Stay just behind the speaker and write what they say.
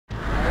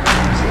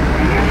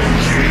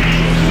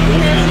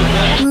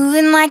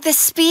like the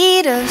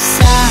speed of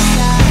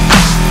sound.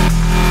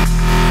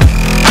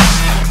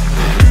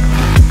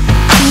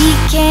 We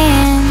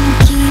can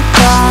keep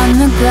on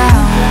the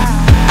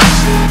ground.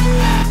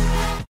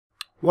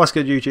 What's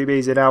good, YouTube?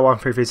 Easy now,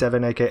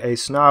 1337 aka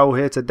Snarl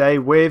here today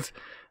with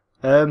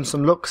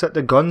some looks at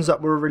the guns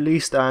that were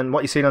released, and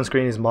what you're seeing on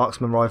screen is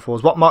marksman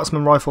rifles. What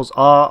marksman rifles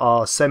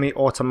are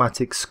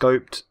semi-automatic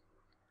scoped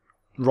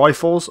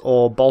rifles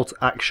or bolt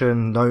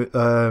action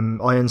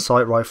iron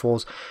sight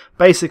rifles.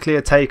 Basically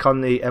a take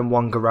on the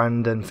M1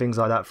 Garand and things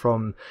like that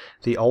from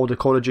the older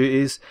Call of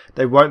Duties.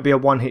 They won't be a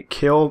one-hit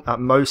kill. At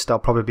most they'll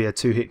probably be a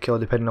two-hit kill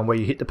depending on where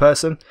you hit the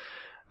person.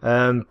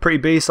 Pretty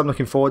beast, I'm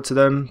looking forward to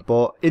them.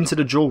 But into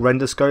the dual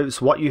render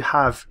scopes, what you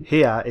have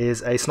here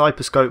is a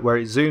sniper scope where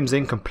it zooms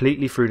in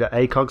completely through the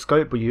ACOG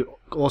scope, but you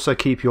also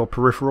keep your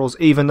peripherals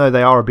even though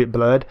they are a bit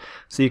blurred,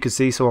 so you can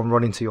see someone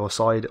running to your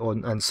side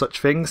and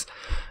such things.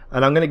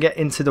 And I'm going to get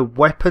into the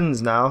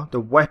weapons now. The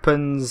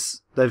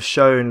weapons they've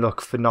shown look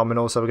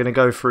phenomenal, so we're going to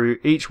go through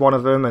each one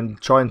of them and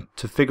try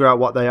to figure out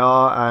what they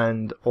are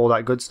and all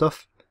that good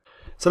stuff.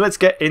 So let's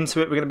get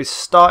into it. We're going to be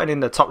starting in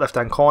the top left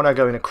hand corner,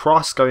 going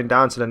across, going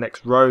down to the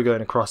next row,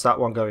 going across that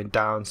one, going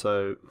down.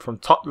 So from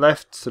top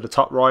left to the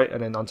top right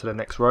and then onto the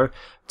next row.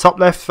 Top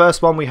left,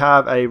 first one, we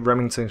have a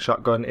Remington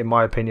shotgun, in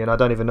my opinion. I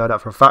don't even know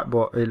that for a fact,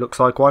 but it looks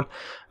like one.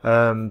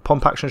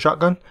 Pump action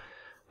shotgun.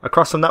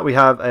 Across from that we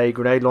have a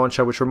grenade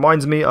launcher, which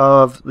reminds me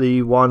of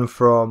the one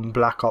from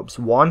Black Ops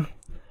 1.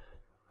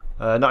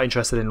 Not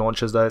interested in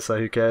launchers though, so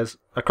who cares.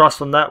 Across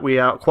from that we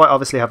quite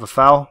obviously have a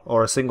FAL,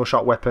 or a single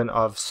shot weapon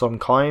of some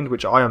kind,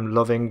 which I am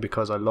loving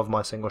because I love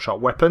my single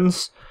shot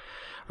weapons.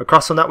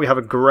 Across from that we have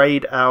a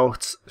grayed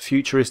out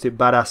futuristic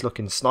badass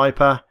looking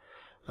sniper.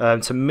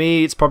 To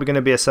me it's probably going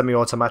to be a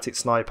semi-automatic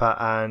sniper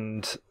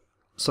and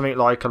something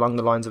like along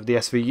the lines of the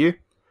SVU.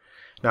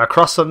 Now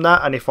across from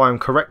that, and if I'm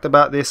correct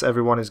about this,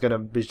 everyone is going to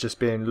be just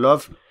be in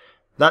love.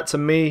 That to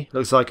me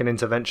looks like an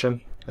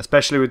intervention,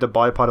 especially with the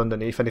bipod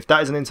underneath, and if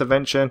that is an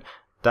intervention,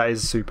 that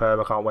is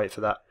superb. I can't wait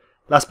for that.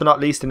 Last but not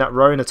least, in that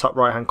row in the top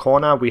right hand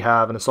corner we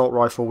have an assault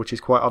rifle, which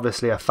is quite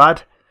obviously a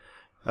fad.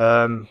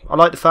 I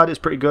like the fad, it's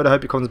pretty good. I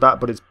hope it comes back,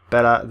 but it's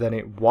better than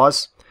it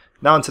was.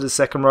 Now onto the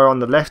second row on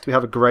the left we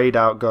have a greyed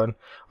out gun.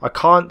 I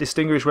can't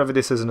distinguish whether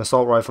this is an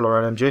assault rifle or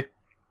an MG,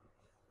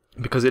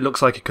 because it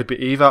looks like it could be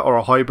either or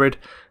a hybrid,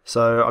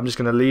 so I'm just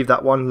going to leave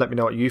that one. Let me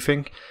know what you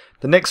think.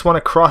 The next one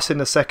across in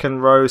the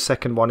second row,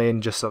 second one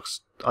in, just looks,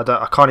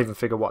 I can't even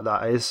figure what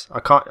that is. I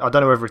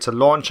don't know whether it's a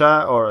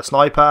launcher or a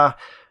sniper.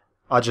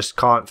 I just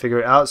can't figure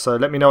it out, so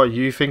let me know what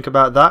you think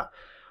about that.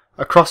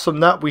 Across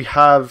from that we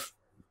have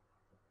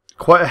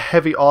quite a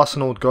heavy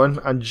arsenal gun,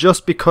 and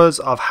just because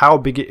of how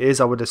big it is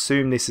I would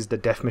assume this is the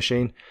death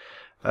machine.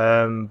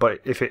 But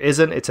if it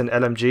isn't, it's an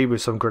LMG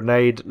with some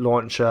grenade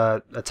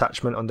launcher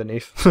attachment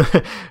underneath.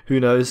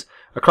 Who knows.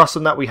 Across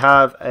from that we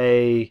have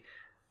a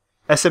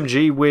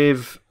SMG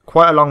with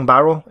quite a long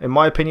barrel. In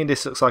my opinion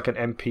this looks like an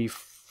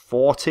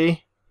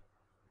MP40,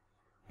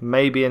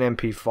 maybe an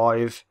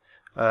MP5.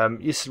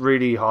 It's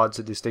really hard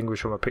to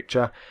distinguish from a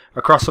picture.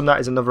 Across from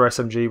that is another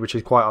SMG, which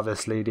is quite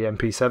obviously the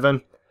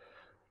MP7.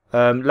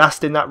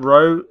 Last in that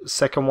row,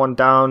 second one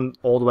down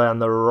all the way on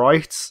the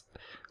right,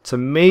 to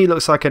me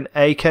looks like an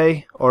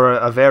AK or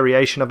a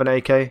variation of an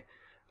AK,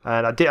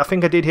 and I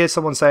think I did hear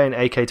someone saying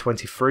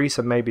AK-23,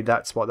 so maybe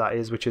that's what that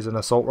is, which is an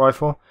assault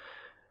rifle.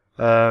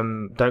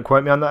 Don't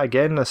quote me on that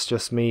again, that's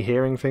just me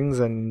hearing things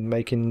and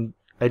making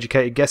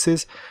educated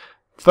guesses.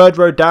 Third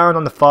row down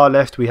on the far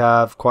left we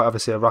have quite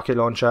obviously a rocket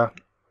launcher,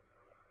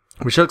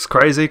 which looks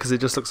crazy because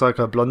it just looks like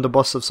a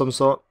blunderbuss of some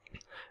sort.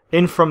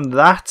 In from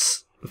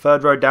that,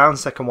 third row down,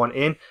 second one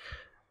in,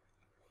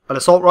 an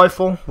assault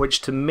rifle, which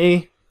to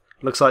me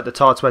looks like the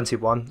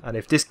TAR-21, and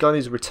if this gun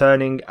is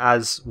returning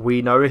as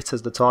we know it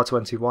as the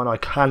TAR-21, I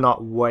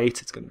cannot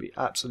wait. It's going to be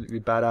absolutely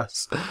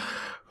badass.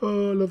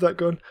 Oh, I love that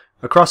gun.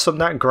 Across from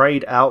that,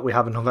 grayed out, we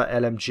have another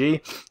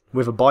LMG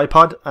with a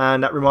bipod,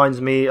 and that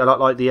reminds me a lot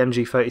like the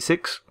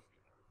MG36.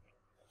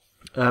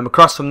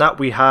 Across from that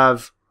we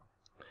have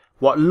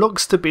what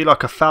looks to be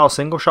like a FAL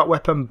single shot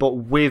weapon, but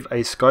with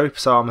a scope,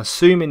 so I'm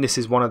assuming this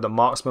is one of the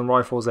marksman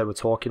rifles they were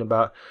talking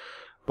about,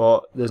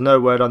 but there's no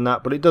word on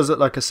that. But it does look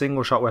like a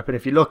single shot weapon.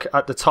 If you look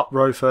at the top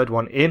row, third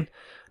one in,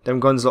 them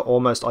guns are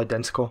almost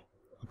identical,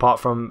 apart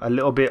from a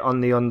little bit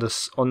on the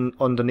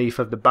underneath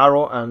of the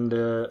barrel and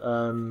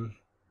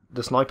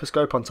the sniper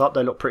scope on top.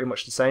 They look pretty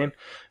much the same,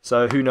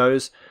 so who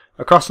knows.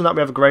 Across from that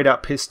we have a grayed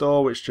out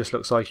pistol, which just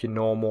looks like your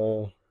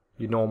normal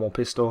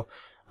pistol.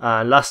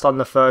 And last on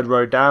the third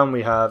row down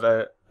we have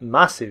a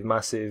massive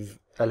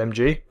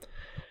LMG.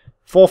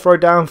 Fourth row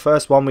down,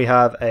 first one, we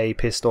have a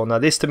pistol. Now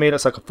this to me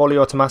looks like a fully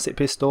automatic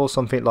pistol,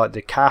 something like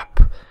the Cap.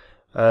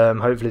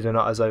 Hopefully they're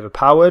not as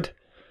overpowered.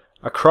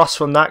 Across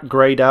from that,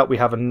 grayed out, we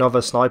have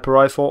another sniper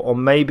rifle, or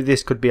maybe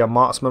this could be a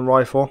marksman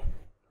rifle.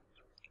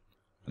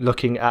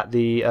 Looking at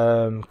the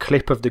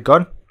clip of the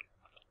gun,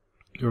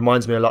 it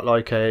reminds me a lot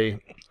like a,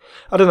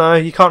 I don't know,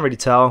 you can't really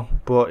tell,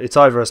 but it's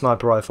either a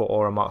sniper rifle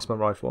or a marksman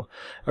rifle.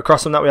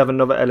 Across from that we have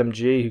another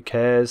LMG, who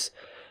cares.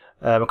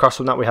 Across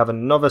from that we have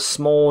another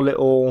small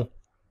little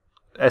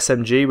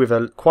SMG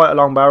with quite a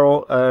long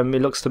barrel.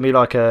 It looks to me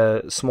like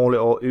a small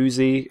little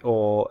Uzi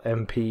or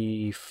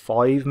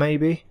MP5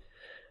 maybe.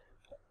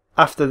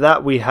 After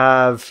that we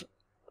have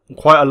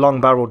quite a long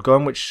barreled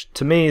gun, which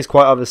to me is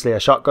quite obviously a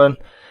shotgun.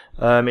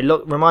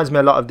 It reminds me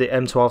a lot of the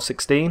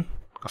M1216.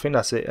 I think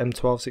that's it,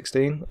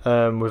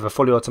 M1216, with a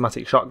fully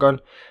automatic shotgun.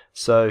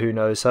 So who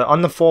knows. So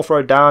on the 4th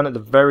row down, at the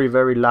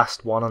very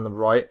last one on the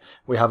right,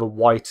 we have a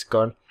white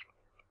gun.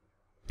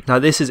 Now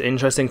this is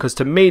interesting because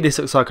to me this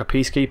looks like a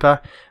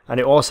Peacekeeper, and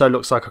it also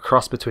looks like a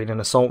cross between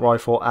an assault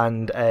rifle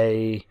and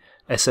a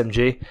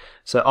SMG.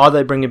 So are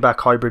they bringing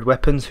back hybrid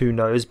weapons? Who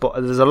knows. But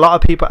there's a lot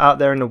of people out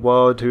there in the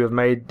world who have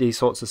made these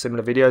sorts of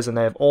similar videos, and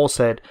they have all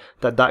said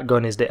that that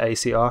gun is the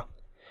ACR.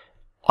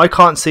 I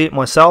can't see it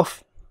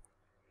myself,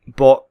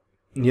 but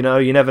you know,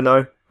 you never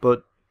know.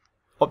 But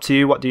up to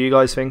you. What do you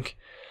guys think?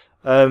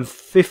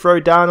 5th row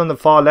down on the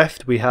far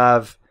left we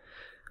have,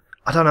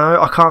 I don't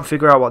know, I can't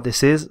figure out what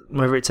this is,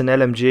 whether it's an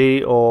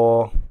LMG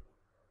or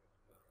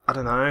I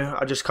don't know.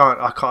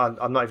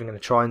 I'm not even going to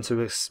try to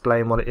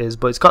explain what it is,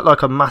 but it's got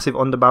like a massive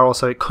underbarrel,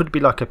 so it could be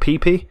like a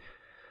PP.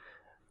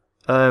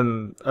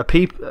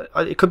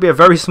 It could be a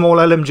very small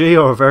LMG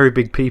or a very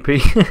big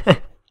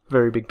PP.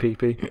 Very big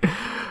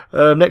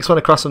PP. Next one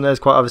across from there is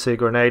quite obviously a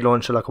grenade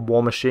launcher, like a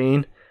war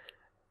machine.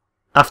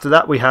 After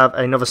that we have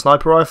another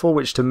sniper rifle,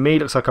 which to me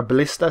looks like a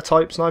ballista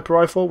type sniper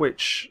rifle,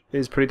 which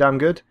is pretty damn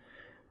good.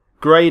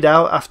 Greyed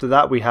out after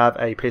that we have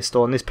a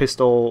pistol, and this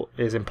pistol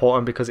is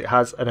important because it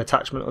has an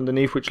attachment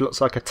underneath which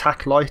looks like a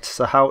tack light.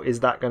 So how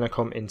is that going to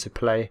come into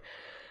play?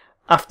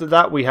 After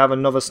that we have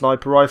another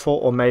sniper rifle,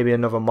 or maybe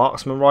another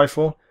marksman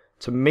rifle.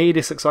 To me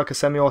this looks like a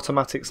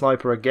semi-automatic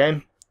sniper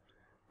again,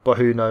 but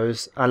who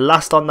knows. And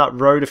last on that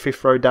row, the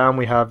 5th row down,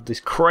 we have this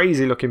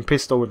crazy looking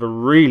pistol with a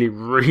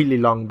really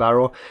long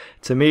barrel.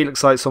 To me it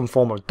looks like some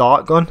form of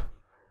dart gun.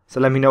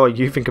 So let me know what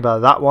you think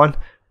about that one.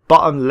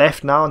 Bottom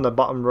left now on the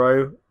bottom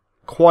row,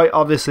 quite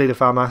obviously the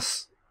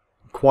FAMAS,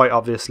 quite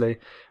obviously,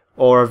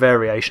 or a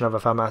variation of a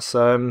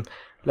FAMAS.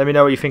 Let me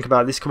know what you think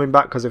about this coming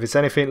back, because if it's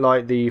anything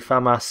like the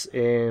FAMAS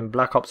in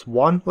Black Ops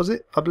 1, was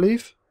it, I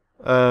believe,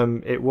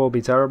 it will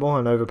be terrible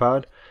and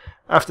overpowered.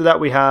 After that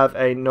we have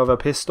another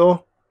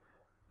pistol,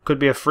 could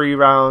be a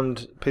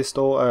 3-round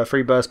pistol,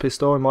 3-burst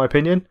pistol in my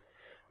opinion.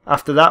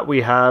 After that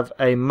we have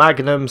a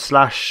Magnum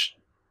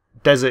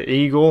 / Desert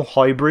Eagle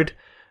hybrid,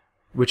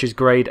 which is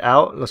greyed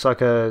out, looks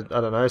like a,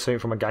 I don't know, something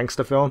from a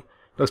gangster film.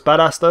 Looks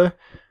badass though.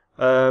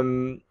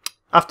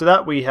 After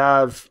that we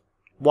have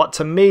what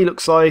to me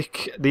looks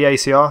like the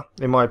ACR,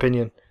 in my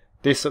opinion.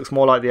 This looks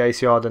more like the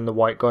ACR than the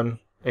white gun.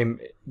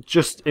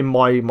 Just in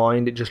my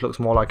mind it just looks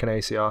more like an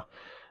ACR.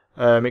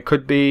 It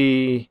could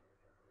be...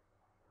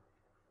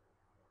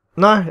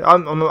 No,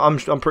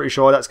 I'm pretty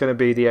sure that's going to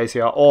be the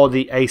ACR, or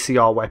the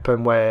ACR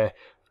weapon where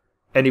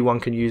anyone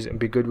can use it and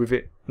be good with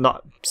it.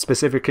 Not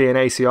specifically an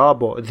ACR,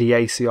 but the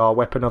ACR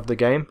weapon of the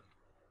game.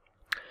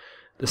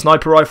 The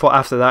sniper rifle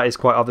after that is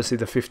quite obviously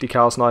the 50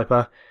 cal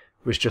sniper,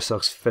 which just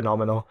looks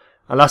phenomenal.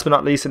 And last but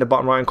not least, in the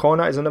bottom right hand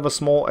corner is another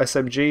small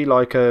SMG,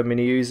 like a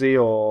mini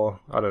Uzi, or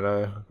I don't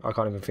know, I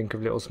can't even think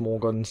of little small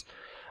guns.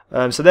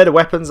 So they're the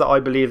weapons that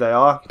I believe they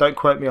are. Don't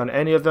quote me on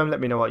any of them.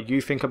 Let me know what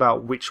you think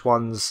about which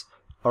ones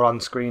are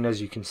on screen,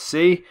 as you can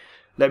see.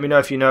 Let me know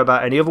if you know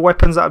about any other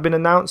weapons that have been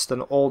announced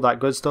and all that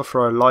good stuff.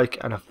 For a like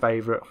and a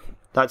favourite.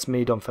 That's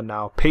me done for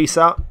now. Peace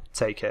out.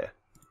 Take care.